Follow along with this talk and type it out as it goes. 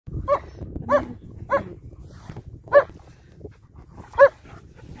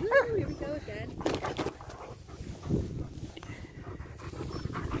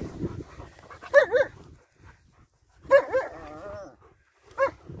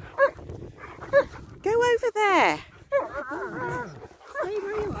over there. Stay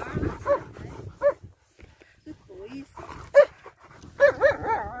where you are. Good boys.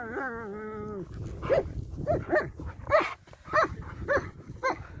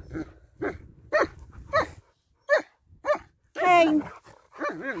 Kane.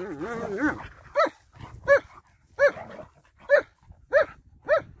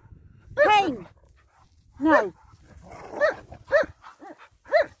 Kane. No.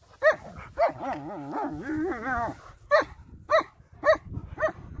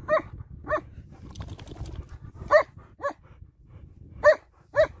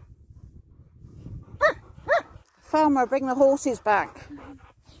 Farmer, bring the horses back.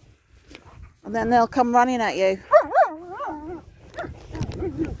 And then they'll come running at you.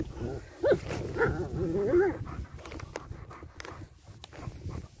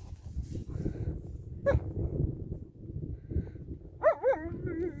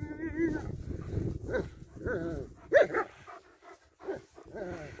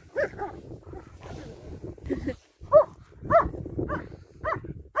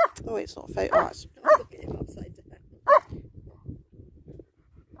 Oh, it's not photo. Oh, it's... Look at him upside down.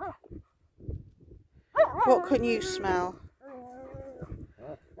 What can you smell?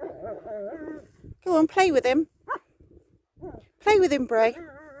 Go on, play with him. Play with him, Bray.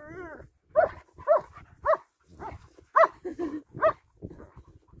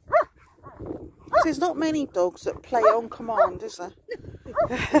 There's not many dogs that play on command, is there?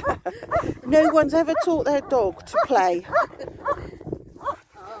 No one's ever taught their dog to play.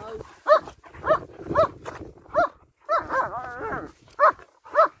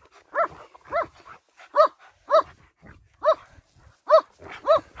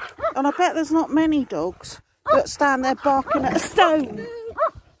 And I bet there's not many dogs that stand there barking at a stone.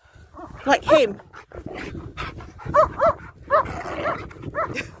 Like him.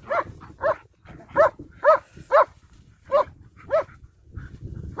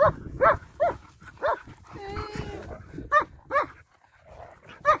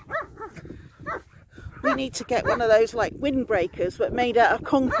 We need to get one of those like windbreakers but made out of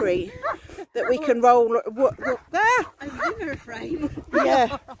concrete that we can roll. Ah! A zimmer frame.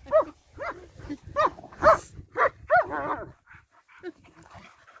 Yeah.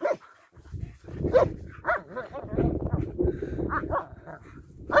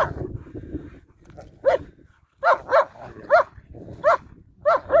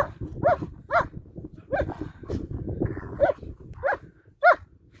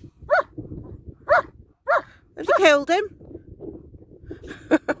 Have you killed him?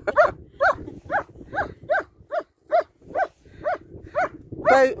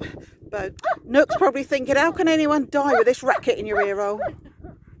 Bo. Nook's probably thinking, how can anyone die with this racket in your ear hole?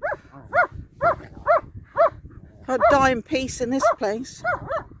 I'd die in peace in this place.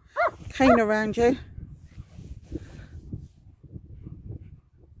 Kane around you.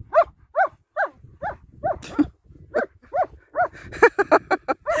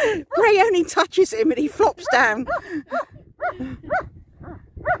 Bray only touches him and he flops down.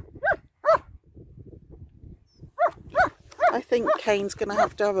 I think Kane's going to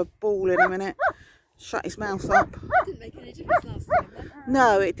have a ball in a minute. Shut his mouth up. It didn't make any difference last time, then.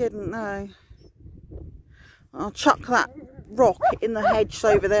 No, it didn't, no. I'll chuck that rock in the hedge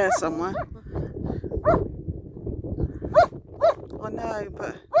over there somewhere. I know,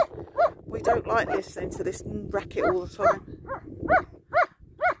 but we don't like listening to this racket all the time.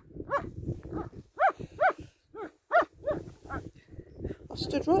 I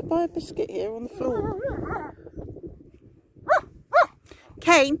stood right by a biscuit here on the floor.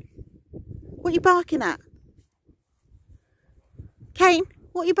 Kane, what are you barking at? Kane,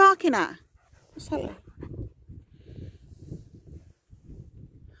 what are you barking at? What's that like?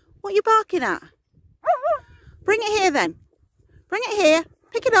 What are you barking at? Bring it here then. Bring it here.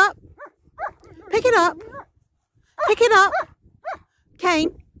 Pick it up. Pick it up. Pick it up.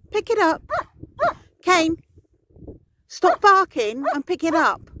 Kane, pick it up. Kane, stop barking and pick it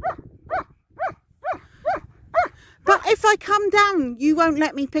up. But if I come down, you won't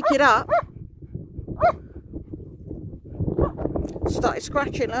let me pick it up. Started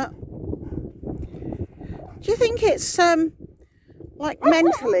scratching up. Do you think it's like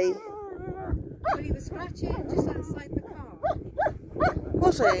mentally? Well, he was scratching just outside the car.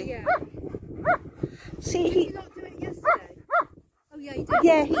 Was he? Yeah. See, Did he not do it yesterday? Oh yeah, he did.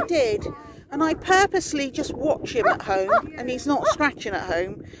 yeah, he did. And I purposely just watch him at home, and he's not scratching at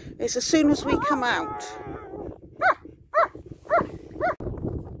home. It's as soon as we come out.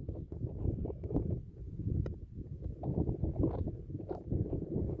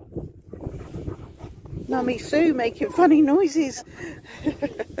 Mummy Sue making funny noises.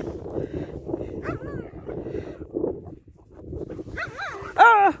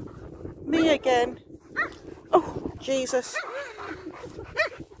 Ah! Me again. Oh, Jesus.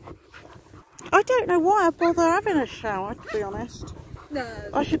 I don't know why I bother having a shower, to be honest. No.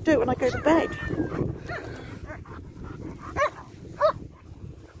 I should do it when I go to bed.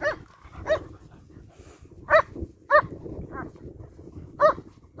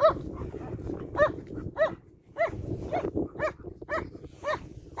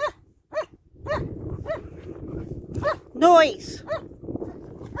 Noise!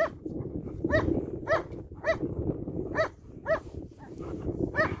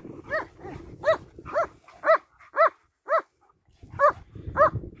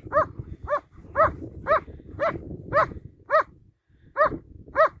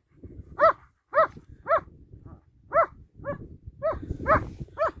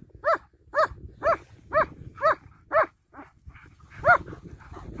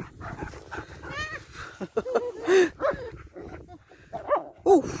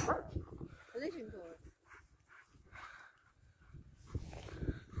 Oof! Collision course.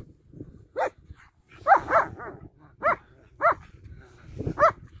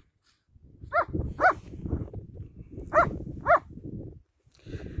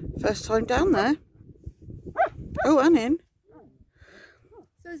 First time down there. Oh, and in.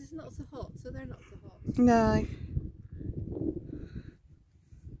 So it's not so hot, so they're not so hot. No.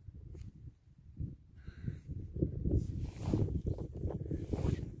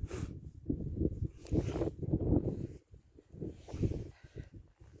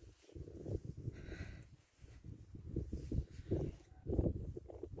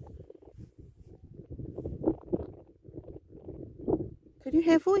 Can you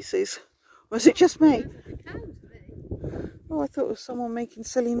hear voices? Or is it just me? Sounds like a cow to me. Oh, I thought it was someone making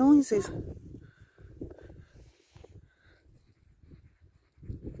silly noises.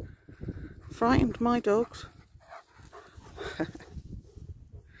 Frightened my dogs.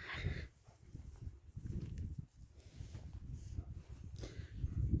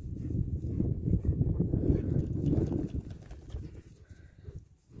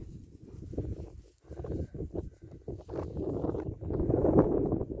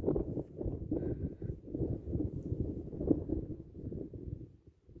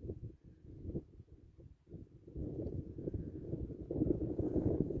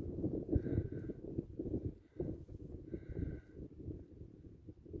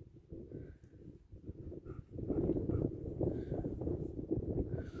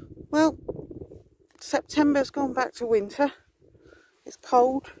 Well, September's gone back to winter. It's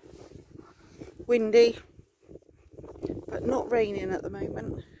cold, windy, but not raining at the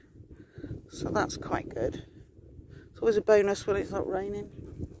moment. So that's quite good. It's always a bonus when it's not raining.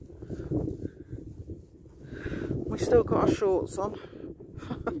 We still got our shorts on.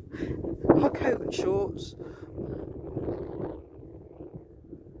 Our coat and shorts.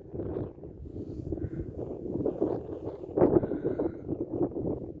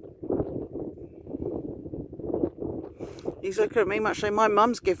 He's looking at me much like my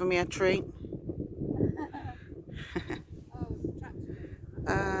mum's giving me a treat.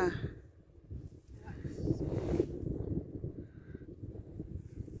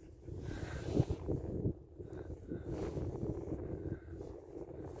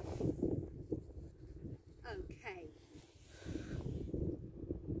 Okay.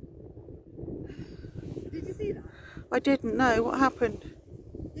 Did you see that? I didn't know what happened.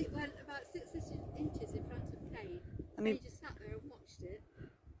 It went about 6 inches in front of Kane. And he just sat there and watched it.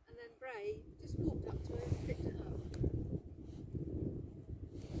 And then Bray just walked up to it and picked it up.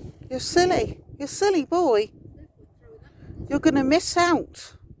 You're silly. You're silly boy. You're going to miss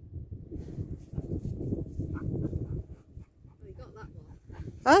out. Oh, he got that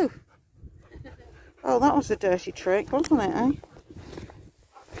one. Oh. Oh, that was a dirty trick, wasn't it, eh?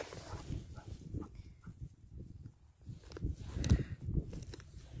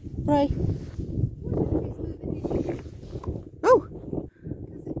 Ray. Oh.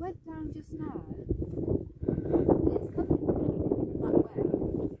 Because it went down just now. And it's coming that way.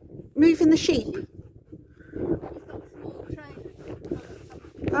 Moving the sheep. He's got a small trailer.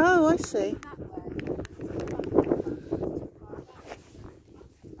 Oh, I see. That way.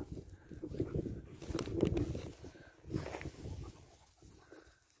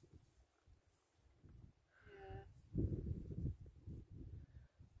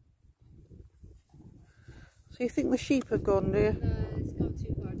 So you think the sheep have gone, do you? No, it's gone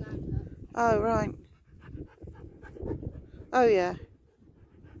too far down now. Oh, right. Oh, yeah.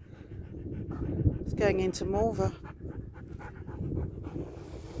 It's going into Morva.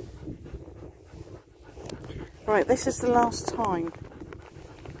 Right, this is the last time.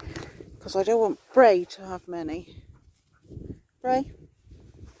 Because I don't want Bray to have many. Bray?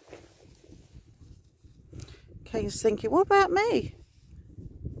 Kane's thinking, what about me?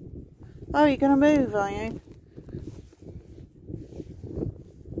 Oh, you're going to move, are you?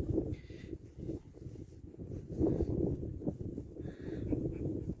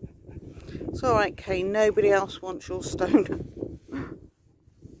 It's alright, Kane. Nobody else wants your stone.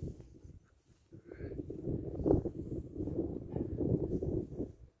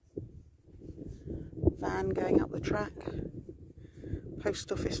 Van going up the track.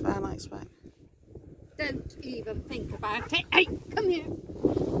 Post office van, I expect. Don't even think about it. Hey, come here.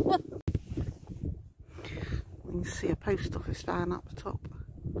 You can see a post office van up the top.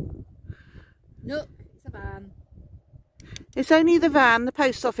 Nook, it's a van. It's only the van, the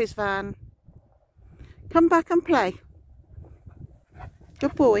post office van. Come back and play.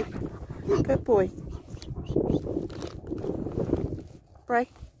 Good boy. Good boy. Bray?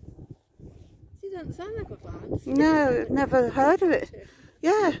 It doesn't sound like a van. No, I've never heard of it.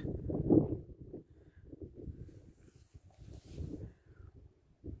 Yeah.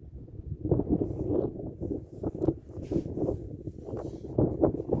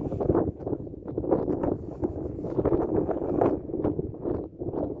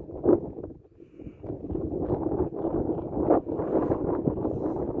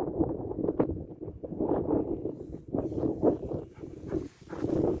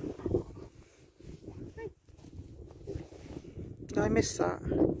 I missed that.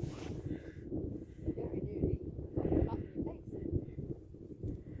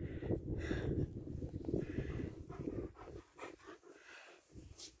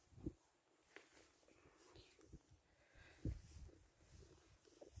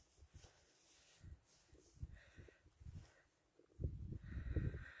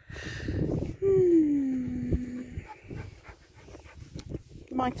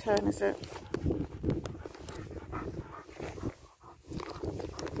 My turn, is it?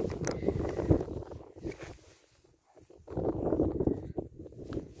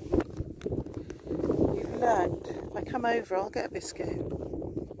 Learned. If I come over, I'll get a biscuit.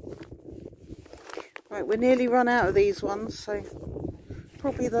 Right, we're nearly run out of these ones, so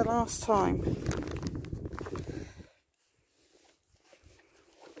probably the last time.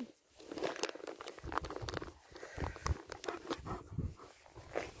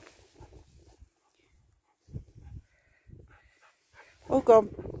 All gone.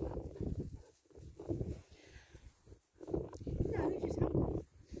 No, you just have one.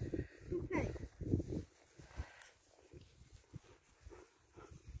 Okay.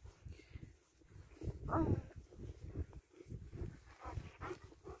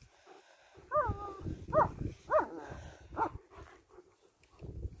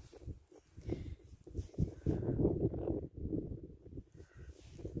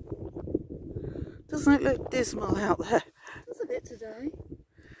 Doesn't it look dismal out there? That's a bit today.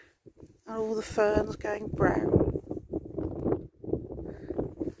 And all the ferns going brown.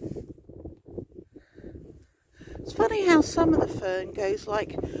 It's funny how some of the fern goes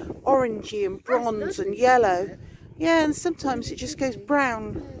like orangey and bronze and yellow. Yeah, and sometimes it just goes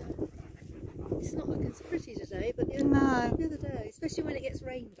brown. Yeah. It's not looking so pretty today, but the other day, especially when it gets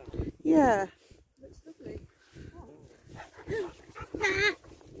rained on. Yeah. It looks lovely.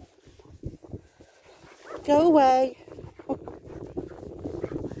 Go away.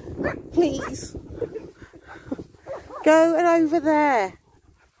 Please. Go and over there.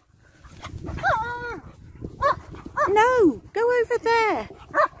 No, go over there.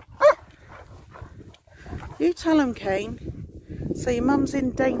 You tell him, Kane. So your mum's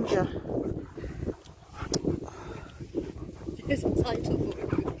in danger. There's a title for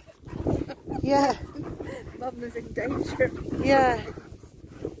you. Yeah. Mum is in danger. Yeah.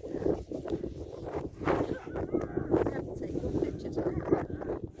 I have to take your picture today.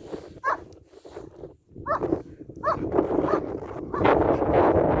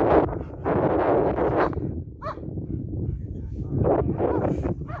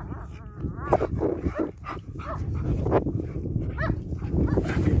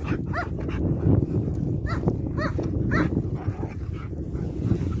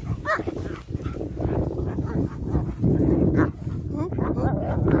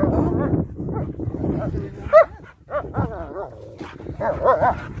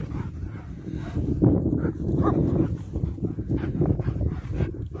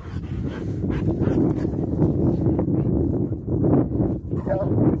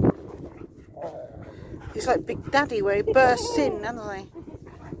 He's like Big Daddy where he bursts in, hasn't he?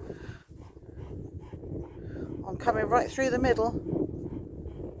 I'm coming right through the middle.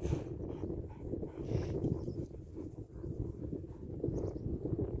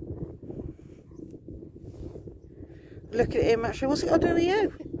 Look at him actually. What's it got to do with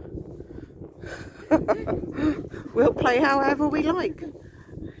you? We'll play however we like.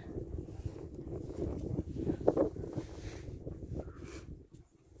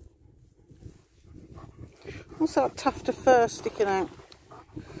 What's that tuft of fur sticking out?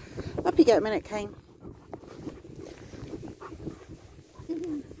 Up you get a minute, Kane.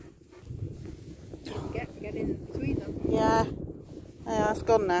 Get in between them. Yeah. Yeah, it's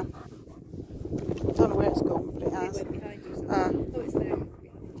gone now. I don't know where it's gone, but it has. It went behind you. Ah. Oh, it's there.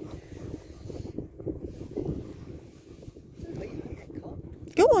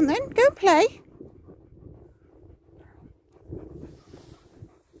 Go on then, go and play.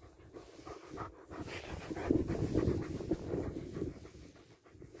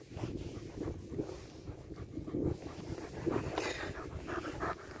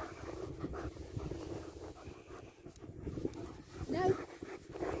 No.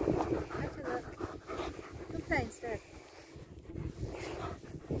 Have to look. Come play instead.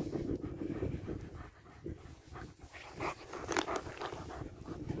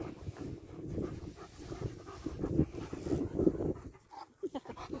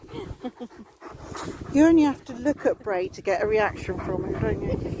 You only have to look at Bray to get a reaction from him, don't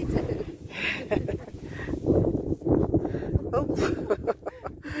you? You do. Oh,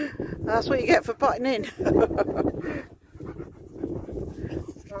 that's what you get for butting in.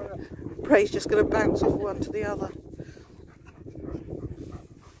 Bray's just going to bounce off one to the other.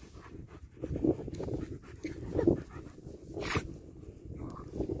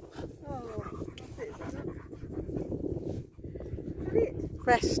 Oh, that's it.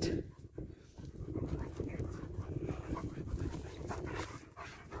 Rest.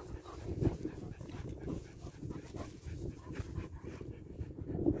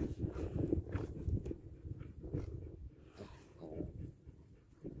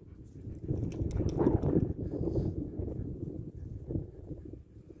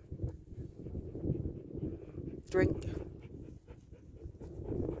 Drink.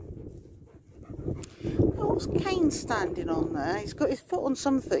 Oh, what's Kane standing on there? He's got his foot on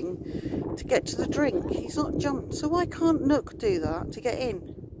something to get to the drink. He's not jumped. So why can't Nook do that to get in? I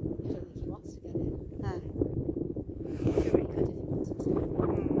don't think he wants to get in. No. I'm sure he could if he wanted to.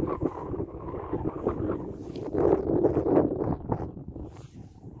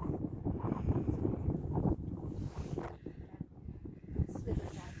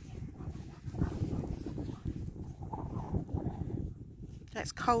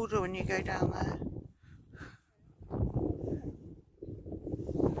 It's colder when you go down there.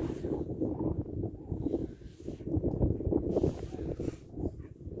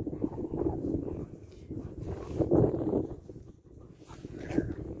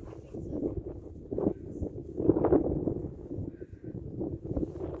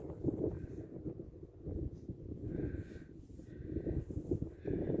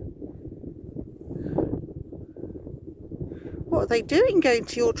 What are they doing going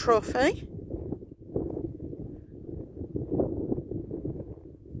to your trough, eh?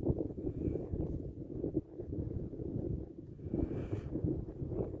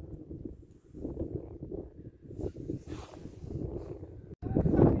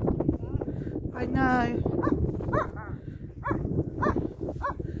 I know.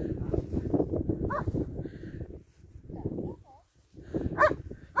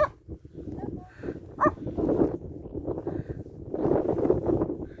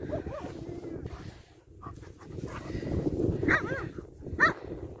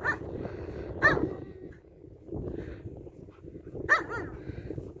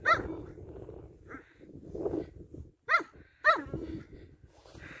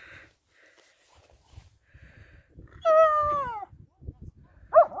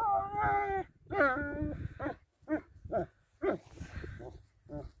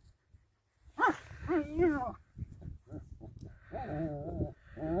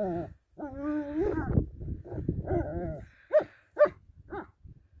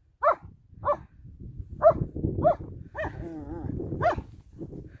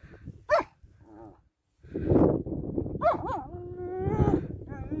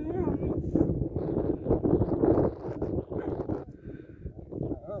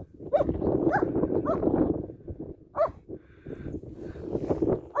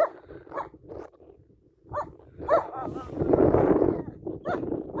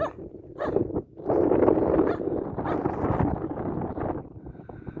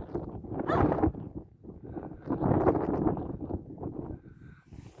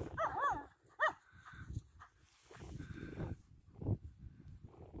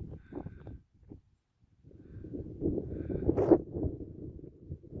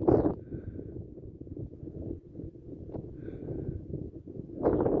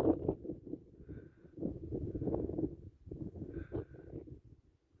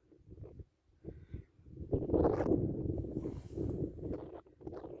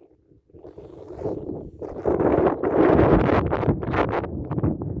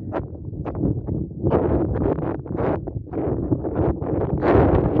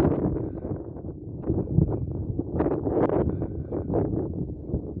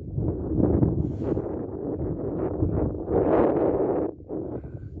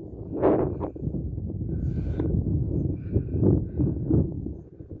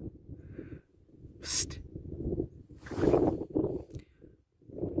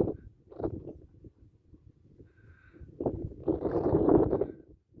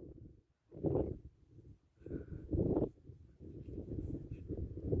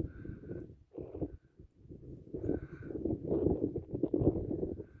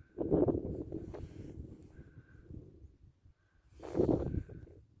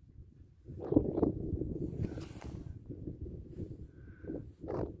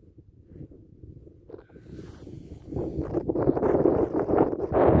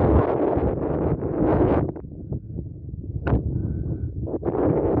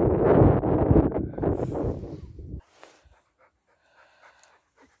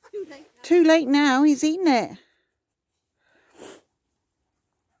 too late now. He's eaten it.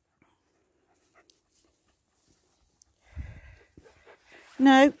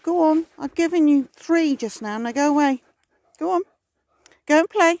 No, go on. I've given you 3 just now. Now go away. Go on. Go and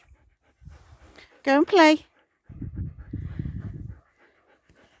play. Go and play.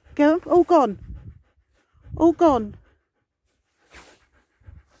 Go. All gone. All gone.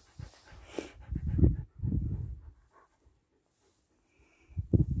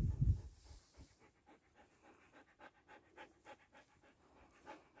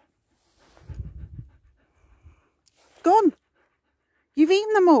 Gone. You've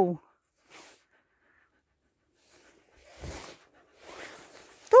eaten them all.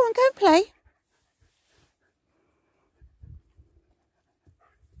 Go on, go and play.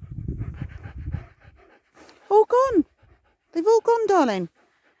 All gone. They've all gone, darling.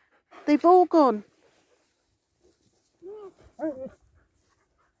 They've all gone.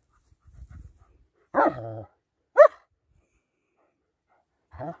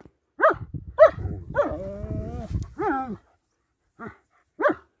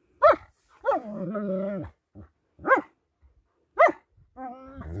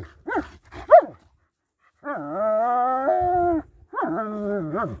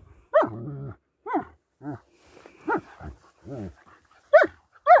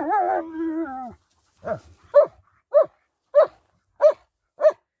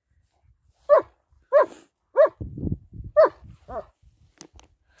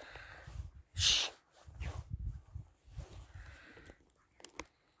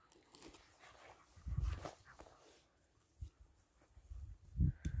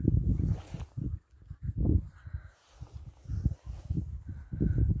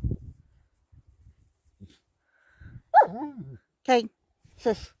 Kane,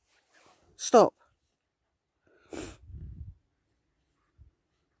 shush. Stop.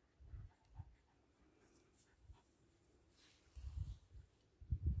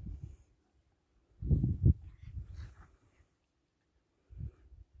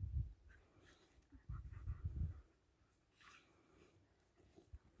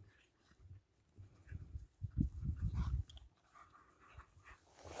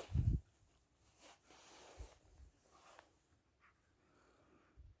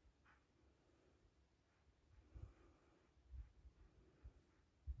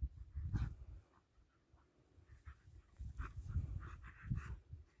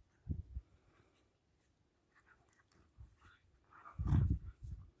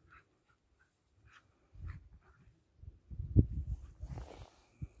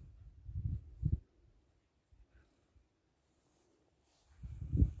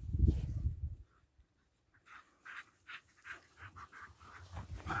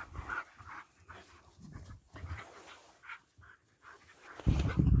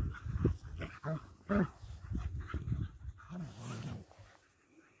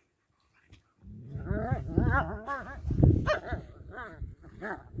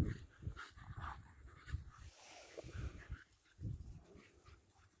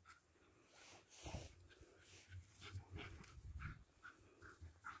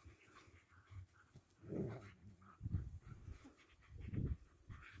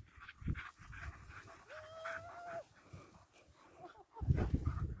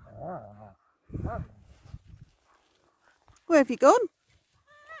 Where have you gone?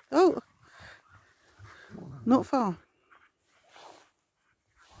 Oh, not far.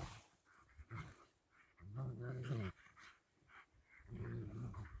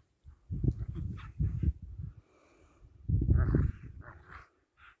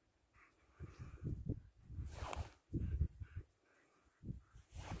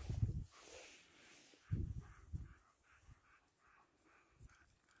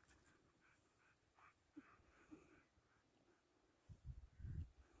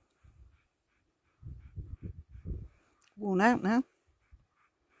 Worn out now.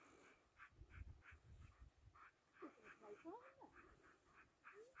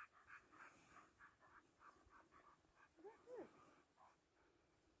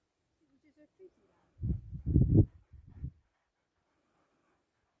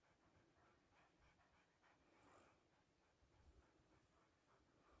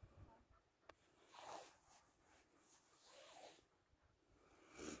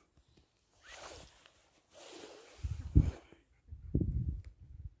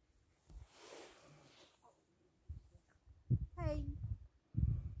 Kane.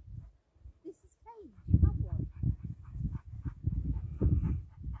 This is Kane. Do you have one?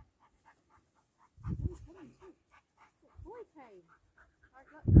 Oh, Kane too. Good boy, Kane. Hard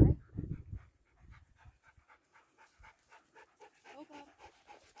luck, right? Hold on.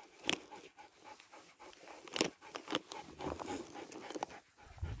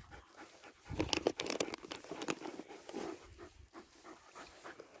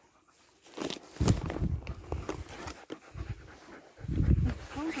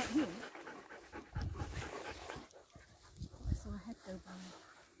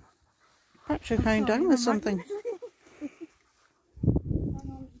 Perhaps you're going down with something.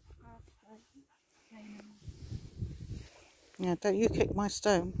 Yeah, don't you kick my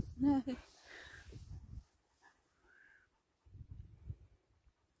stone. No.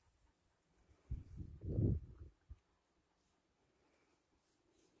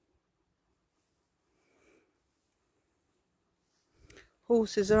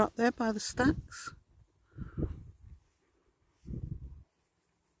 Horses are up there by the stacks.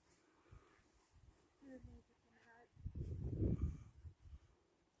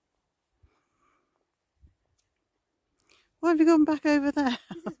 Why have you gone back over there?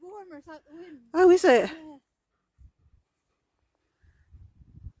 It's warmer, it's out the wind. Oh, is it? Yeah.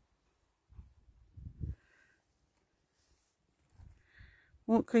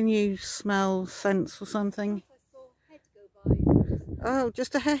 What can you smell, sense or something? I saw a head go by just now. Oh,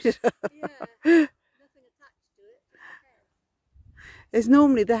 just a head. Yeah. Nothing attached to it, just a head. It's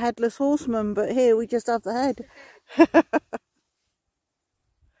normally the headless horseman, but here we just have the head.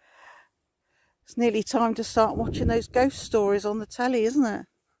 It's nearly time to start watching those ghost stories on the telly, isn't it?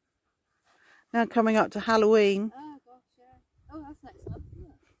 Now coming up to Halloween. Oh gosh, yeah. Oh, that's next month, isn't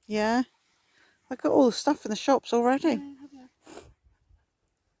it? Yeah. I've got all the stuff in the shops already.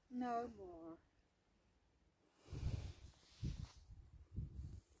 No,